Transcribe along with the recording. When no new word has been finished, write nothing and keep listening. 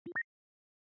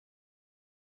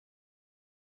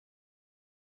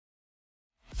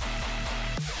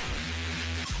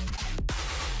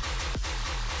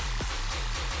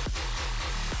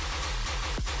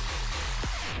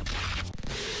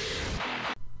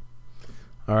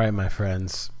All right, my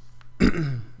friends.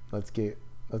 let's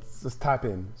type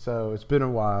in. So it's been a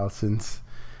while since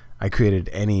I created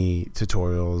any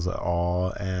tutorials at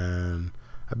all, and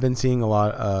I've been seeing a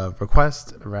lot of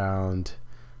requests around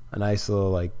a nice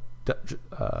little like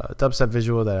dubstep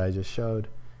visual that I just showed,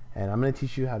 and I'm going to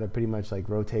teach you how to pretty much like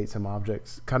rotate some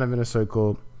objects kind of in a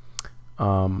circle.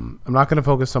 I'm not going to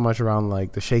focus so much around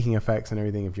like the shaking effects and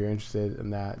everything. If you're interested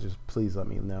in that, just please let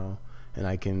me know, and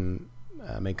I can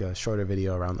make a shorter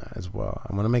video around that as well.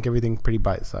 I'm going to make everything pretty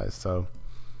bite-sized, so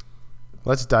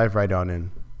let's dive right on in.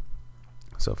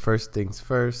 So first things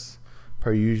first,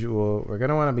 per usual, we're going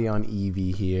to want to be on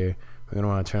Eevee here. We're going to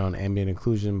want to turn on ambient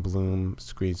occlusion, bloom,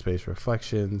 screen space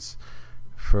reflections.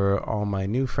 For all my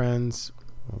new friends,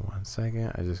 1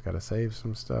 second, I just got to save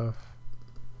some stuff.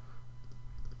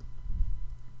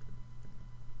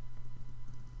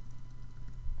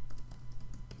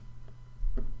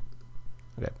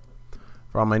 Okay.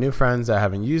 For all my new friends that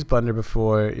haven't used Blender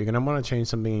before, you're going to want to change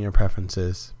something in your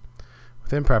preferences.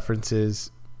 Within preferences,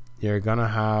 you're going to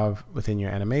have within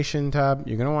your animation tab,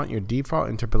 you're going to want your default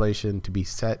interpolation to be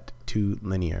set to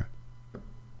linear.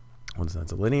 Once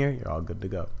that's a linear, you're all good to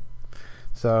go.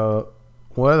 So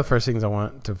one of the first things I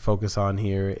want to focus on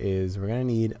here is we're going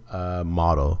to need a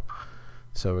model.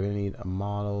 So we're going to need a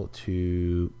model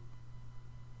to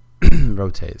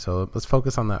rotate. So let's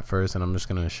focus on that first, and I'm just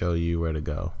going to show you where to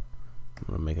go. I'm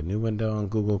going to make a new window on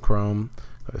Google Chrome,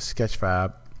 go to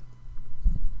sketchfab.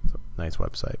 Nice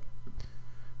website.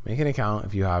 Make an account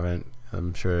if you haven't.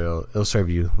 I'm sure it'll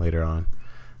serve you later on.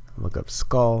 Look up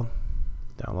Skull,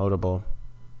 downloadable.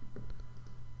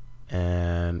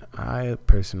 And I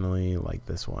personally like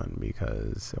this one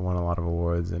because it won a lot of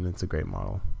awards and it's a great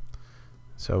model.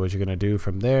 So what you're going to do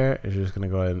from there is you're just going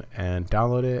to go ahead and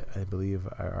download it. I believe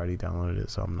I already downloaded it,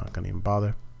 so I'm not going to even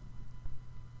bother.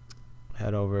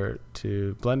 Head over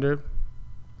to Blender,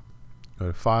 go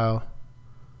to File,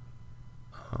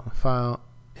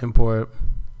 Import.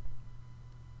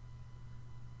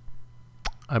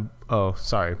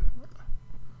 Sorry.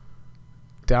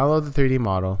 Download the 3D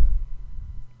model.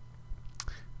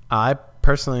 I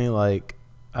personally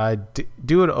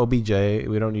do it OBJ.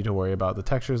 We don't need to worry about the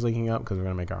textures linking up because we're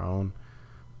going to make our own.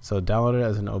 So download it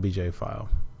as an OBJ file.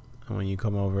 And when you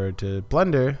come over to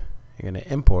Blender, you're going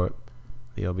to import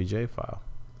the OBJ file.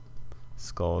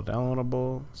 Skull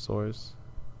downloadable, source,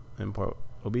 import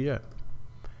OBJ.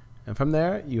 And from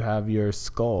there, you have your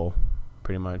skull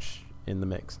pretty much in the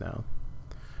mix now.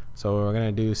 So what we're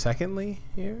going to do secondly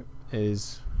here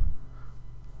is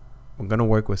we're going to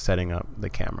work with setting up the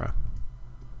camera.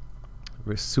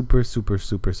 We're super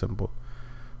simple.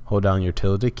 Hold down your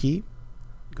tilde key,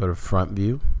 go to front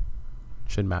view,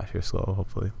 should match your skull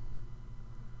hopefully.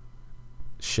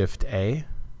 Shift A,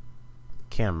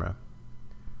 camera.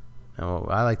 And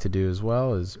what I like to do as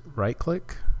well is right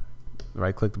click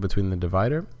between the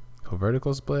divider, go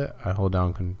vertical split. I hold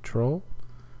down control,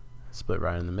 split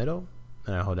right in the middle,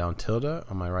 and I hold down tilde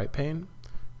on my right pane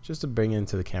just to bring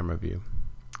into the camera view.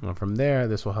 And from there,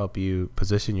 this will help you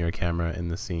position your camera in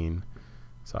the scene.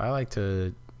 So I like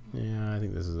to, I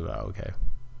think this is about okay.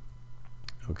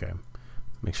 Okay,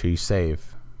 make sure you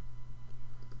save.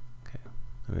 Okay,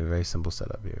 we have a very simple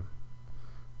setup here.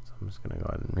 So I'm just gonna go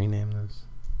ahead and rename this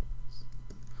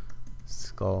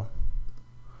skull.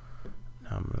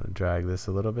 Now I'm gonna drag this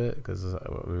a little bit because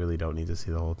we really don't need to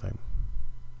see the whole thing.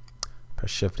 Press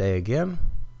Shift A again.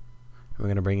 And we're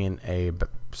gonna bring in a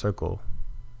circle.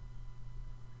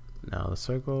 Now the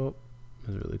circle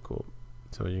is really cool.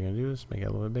 So what you're gonna do is make it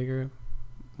a little bit bigger.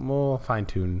 We'll fine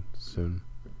tune soon.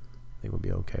 I think we'll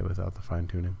be okay without the fine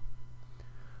tuning.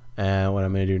 And what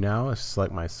I'm gonna do now is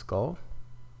select my skull.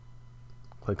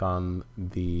 Click on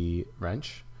the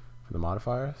wrench for the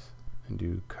modifiers and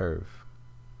do curve.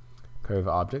 Curve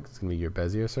object is gonna be your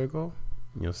Bezier circle.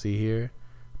 And you'll see here.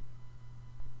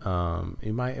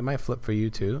 It might flip for you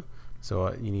too. So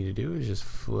what you need to do is just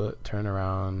turn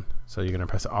around. So you're gonna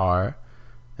press R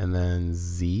and then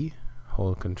Z,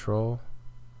 hold control.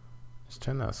 Just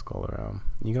turn that skull around.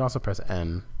 You can also press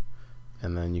N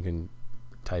and then you can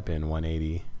type in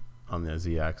 180 on the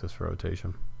Z axis for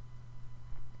rotation.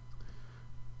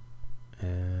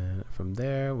 And from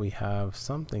there we have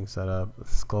something set up. The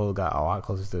skull got a lot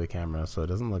closer to the camera, so it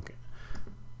doesn't look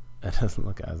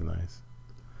as nice.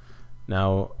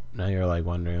 Now you're like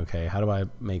wondering, okay, how do I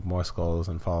make more skulls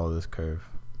and follow this curve?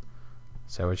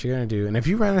 So what you're gonna do, and if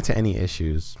you run into any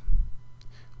issues,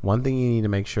 one thing you need to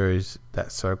make sure is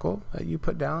that circle that you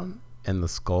put down and the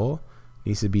skull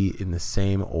needs to be in the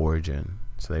same origin.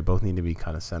 So they both need to be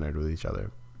kind of centered with each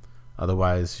other.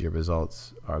 Otherwise, your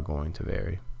results are going to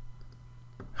vary.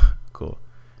 Cool.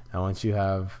 Now once you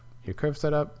have your curve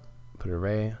setup, put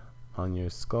array on your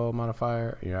skull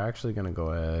modifier. You're actually going to go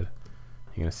ahead.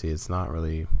 You're going to see it's not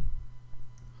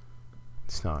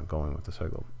going with the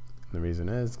circle. The reason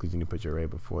is because you need to put your array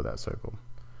before that circle.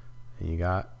 And you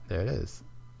got, there it is.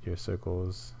 Your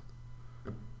circles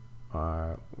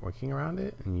are working around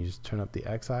it, and you just turn up the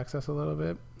x-axis a little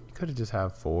bit. You could have just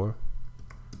have 4,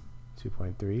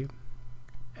 2.3.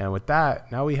 And with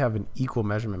that, now we have an equal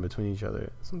measurement between each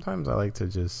other. Sometimes I like to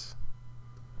just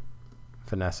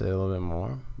finesse it a little bit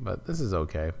more, but this is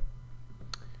okay.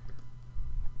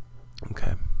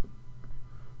 Okay.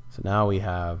 So now we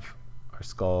have our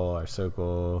skull, our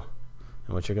circle,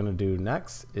 and what you're gonna do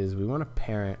next is we wanna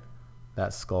parent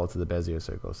that skull to the Bezier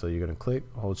circle. So you're gonna click,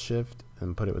 hold shift,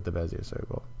 and put it with the Bezier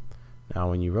circle. Now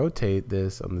when you rotate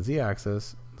this on the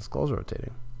z-axis, the skull's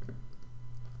rotating.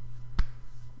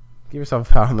 Give yourself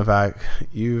a pat on the back.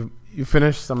 You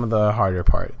finished some of the harder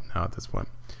part now at this point.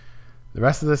 The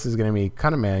rest of this is gonna be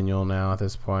kind of manual now at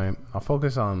this point. I'll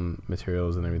focus on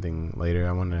materials and everything later.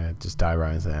 I wanna just dive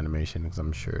right into animation because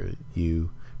I'm sure you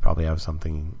probably have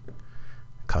something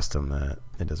custom that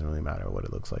it doesn't really matter what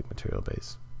it looks like material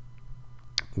based.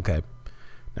 Okay,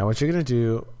 now what you're gonna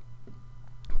do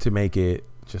to make it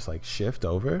just like shift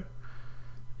over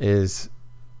is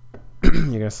you're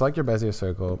gonna select your Bezier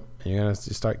circle and you're gonna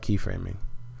just start keyframing.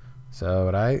 So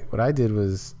what I did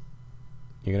was,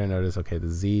 you're gonna notice, okay, the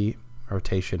Z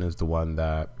rotation is the one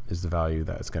that is the value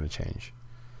that it's gonna change.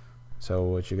 So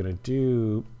what you're gonna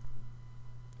do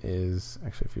is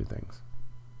actually a few things.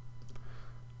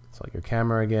 Select your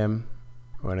camera again.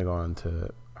 We're gonna go into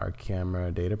our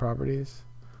camera data properties.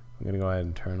 I'm gonna go ahead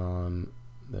and turn on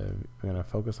we're gonna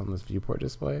focus on this viewport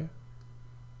display, and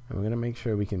we're gonna make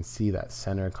sure we can see that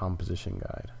center composition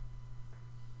guide.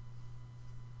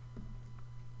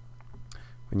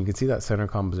 When you can see that center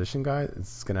composition guide,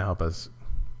 it's gonna help us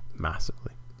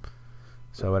massively.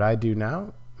 So what I do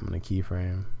now, I'm gonna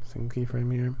keyframe, single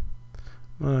keyframe here.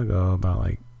 I'm gonna go about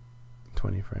like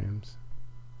 20 frames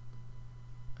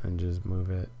and just move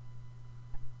it.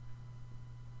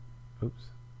 Oops.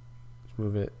 Just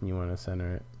move it, and you want to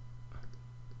center it.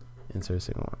 Insert a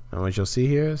single one. And what you'll see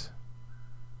here is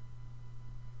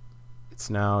it's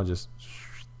now just,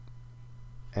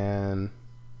 and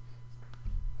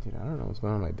dude, I don't know what's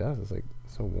going on with my desk. It's like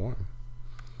so warm.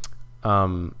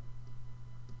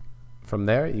 From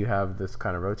there, you have this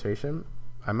kind of rotation.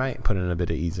 I might put in a bit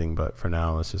of easing, but for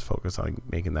now, let's just focus on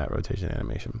making that rotation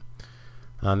animation.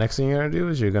 Next thing you're gonna do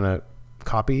is you're gonna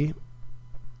copy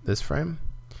this frame,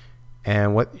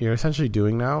 and what you're essentially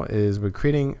doing now is we're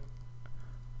creating,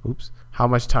 oops, how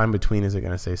much time between is it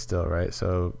gonna stay still, right?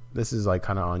 So this is like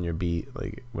kind of on your beat,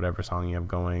 like whatever song you have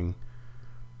going,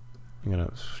 you're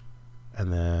gonna,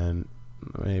 and then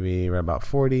maybe right about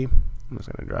 40. I'm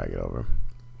just gonna drag it over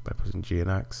by pushing G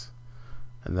and X,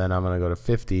 and then I'm gonna go to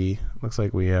 50. Looks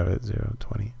like we have it 0,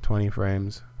 20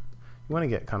 frames. You want to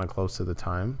get kind of close to the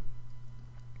time.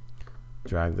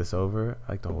 Drag this over.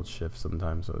 I like to hold shift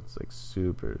sometimes so it's like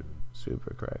super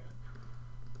correct.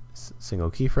 Single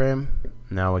keyframe.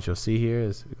 Now what you'll see here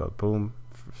is we go boom,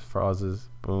 pauses,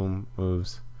 boom,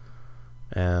 moves,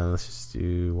 and let's just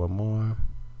do one more.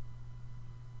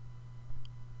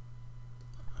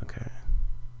 Okay,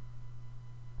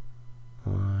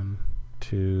 1,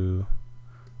 2,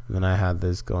 and then I had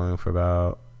this going for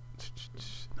about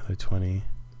another 20.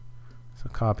 So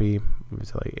copy, move it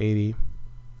to like 80.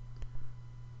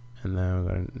 And then we're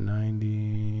going to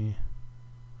 90.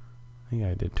 I think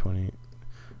I did 20.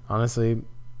 Honestly,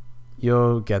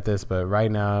 you'll get this, but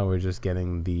right now we're just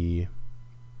getting the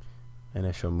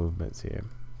initial movements here.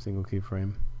 Single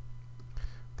keyframe.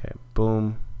 Okay,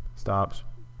 boom, stops,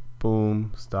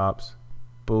 boom, stops,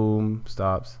 boom,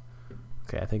 stops.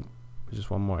 Okay, I think just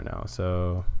one more now.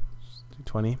 So just do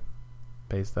 20,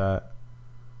 paste that,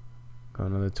 go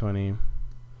another 20.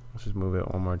 Let's just move it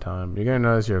one more time. You're gonna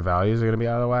notice your values are gonna be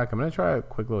out of whack. I'm gonna try a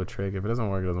quick little trick. If it doesn't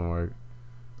work, it doesn't work.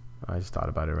 I just thought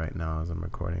about it right now as I'm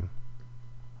recording.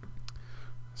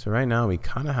 So right now we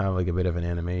kind of have like a bit of an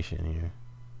animation here.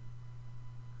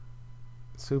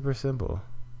 Super simple.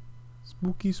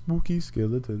 Spooky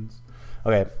skeletons.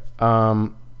 Okay, I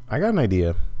got an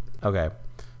idea. Okay,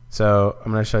 so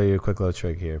I'm gonna show you a quick little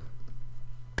trick here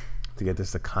to get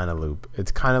this to kind of loop.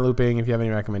 It's kind of looping. If you have any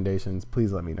recommendations,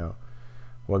 please let me know.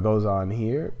 What goes on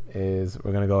here is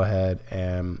we're going to go ahead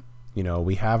and, you know,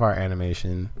 we have our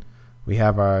animation, we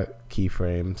have our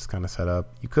keyframes kind of set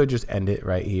up. You could just end it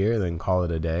right here, then call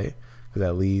it a day, because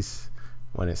at least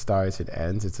when it starts, it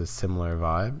ends. It's a similar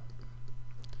vibe.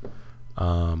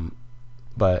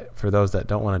 But for those that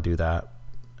don't want to do that,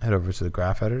 head over to the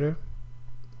graph editor.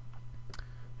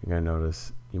 You're going to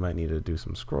notice You might need to do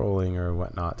some scrolling or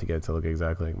whatnot to get it to look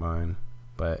exactly like mine,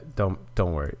 but don't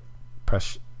worry.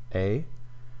 Press A.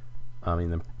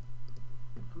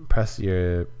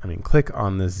 Click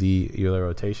on the Z Euler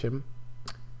rotation,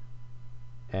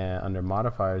 and under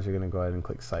modifiers, you're gonna go ahead and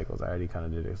click cycles. I already kind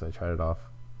of did it because I tried it off,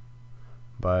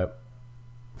 but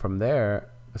from there,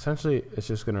 essentially, it's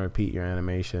just gonna repeat your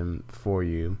animation for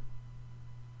you,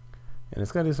 and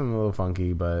it's gonna do something a little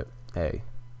funky, but hey,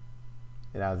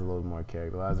 it adds a little more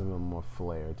character, it adds a little more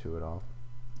flair to it all.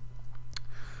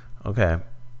 Okay,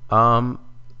 and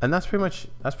that's pretty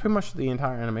much the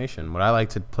entire animation. What I like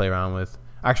to play around with,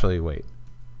 actually, wait,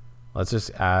 let's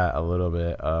just add a little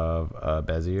bit of a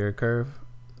Bezier curve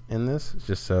in this,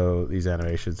 just so these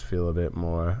animations feel a bit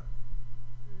more,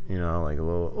 you know, like a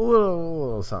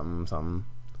little something,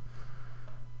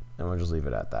 and we'll just leave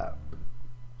it at that.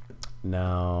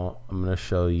 Now I'm going to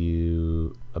show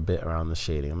you a bit around the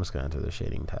shading. I'm just going to enter the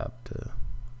shading tab to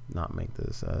not make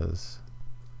this as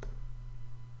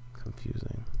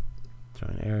confusing.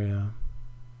 Join area.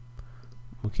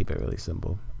 We'll keep it really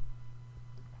simple.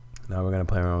 Now we're going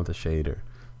to play around with the shader.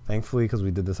 Thankfully, because we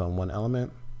did this on one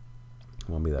element, it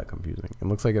won't be that confusing. It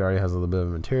looks like it already has a little bit of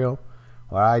material.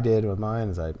 What I did with mine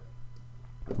is I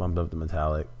bumped up the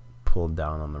metallic, pulled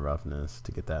down on the roughness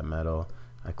to get that metal.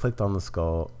 I clicked on the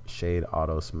skull, shade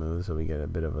auto smooth, so we get a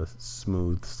bit of a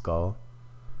smooth skull.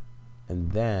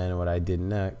 And then what I did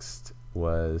next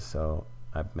was, so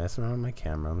I messed around with my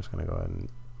camera. I'm just gonna go ahead and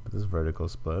put this vertical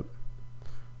split.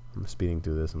 I'm speeding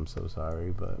through this, I'm so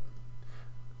sorry, but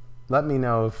let me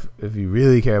know if you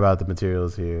really care about the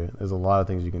materials here. There's a lot of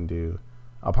things you can do.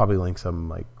 I'll probably link some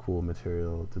like cool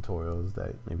material tutorials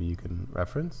that maybe you can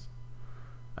reference.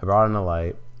 I brought in a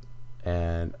light,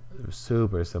 and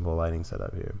super simple lighting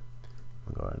setup here.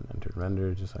 I'll go ahead and enter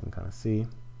render just so I can kind of see.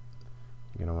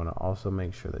 You're gonna want to also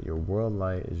make sure that your world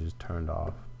light is just turned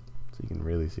off so you can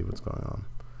really see what's going on.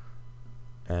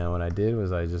 And what I did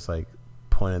was I just like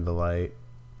pointed the light,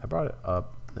 I brought it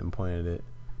up and pointed it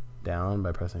down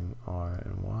by pressing R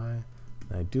and Y.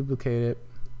 And I duplicate it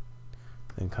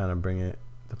and kind of bring it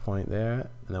to point there.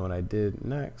 And then what I did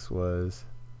next was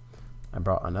I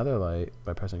brought another light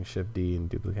by pressing Shift D and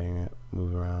duplicating it,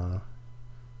 move around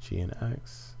G and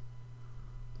X,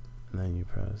 and then you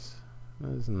press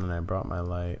this, and then I brought my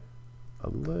light a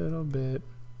little bit.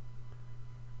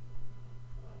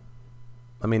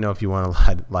 Let me know if you want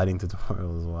a lighting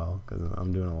tutorial as well, because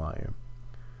I'm doing a lot here.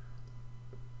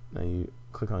 Now you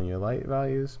click on your light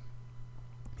values.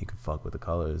 You can fuck with the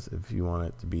colors. If you want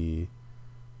it to be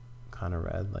kind of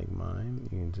red like mine,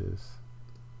 you can just,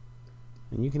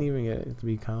 and you can even get it to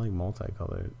be kind of like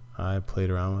multicolored. I played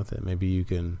around with it. Maybe you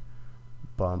can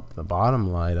bump the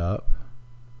bottom light up,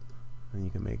 and you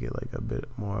can make it like a bit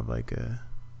more of like a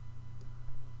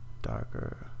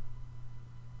darker.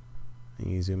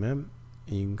 And you zoom in,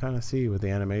 and you can kind of see with the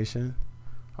animation,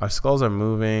 our skulls are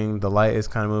moving, the light is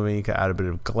kind of moving. You can add a bit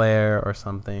of glare or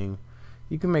something.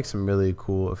 You can make some really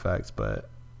cool effects, but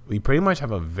we pretty much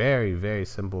have a very, very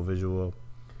simple visual.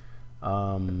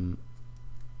 The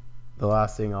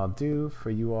last thing I'll do for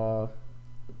you all,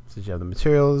 since you have the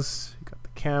materials, you got the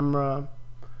camera,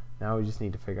 now we just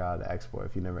need to figure out how to export.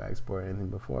 If you never exported anything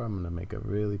before, I'm going to make a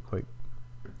really quick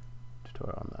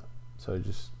tutorial on that. So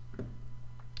just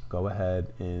go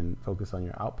ahead and focus on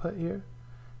your output here.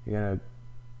 You're going to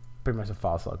pretty much a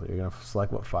file selector. You're going to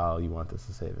select what file you want this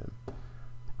to save in.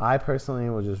 I personally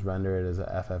will just render it as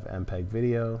a FFmpeg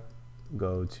video.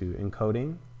 Go to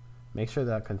encoding. Make sure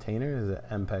that container is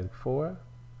an MPEG-4.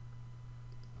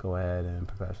 Go ahead and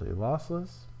perpetually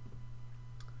lossless.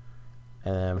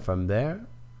 And then from there,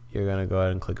 you're going to go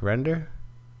ahead and click render,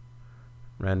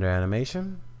 render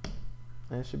animation,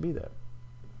 and it should be there.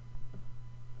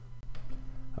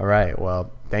 All right,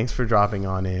 well, thanks for dropping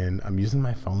on in. I'm using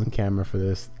my phone camera for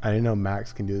this. I didn't know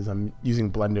Macs can do this. I'm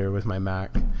using Blender with my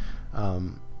Mac.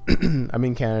 I'm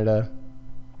in Canada.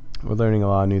 We're learning a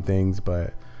lot of new things,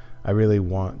 but I really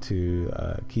want to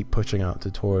keep pushing out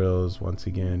tutorials once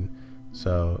again.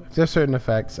 So if there's certain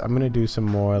effects, I'm going to do some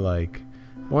more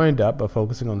more in depth, but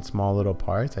focusing on small little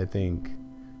parts. I think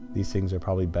these things are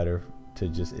probably better to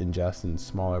just ingest in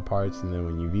smaller parts, and then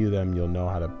when you view them, you'll know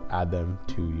how to add them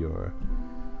to your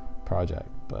project.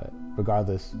 But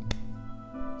regardless,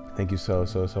 thank you so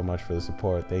much for the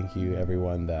support. Thank you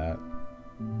everyone that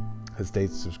has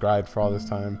stayed subscribed for all this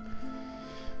time.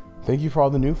 Thank you for all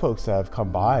the new folks that have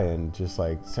come by and just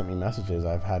sent me messages.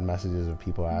 I've had messages of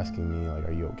people asking me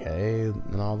are you okay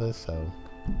and all this. So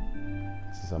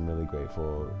I'm really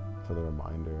grateful for the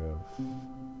reminder of,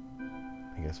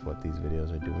 I guess, what these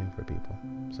videos are doing for people.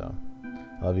 So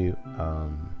I love you,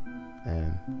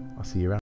 and I'll see you around.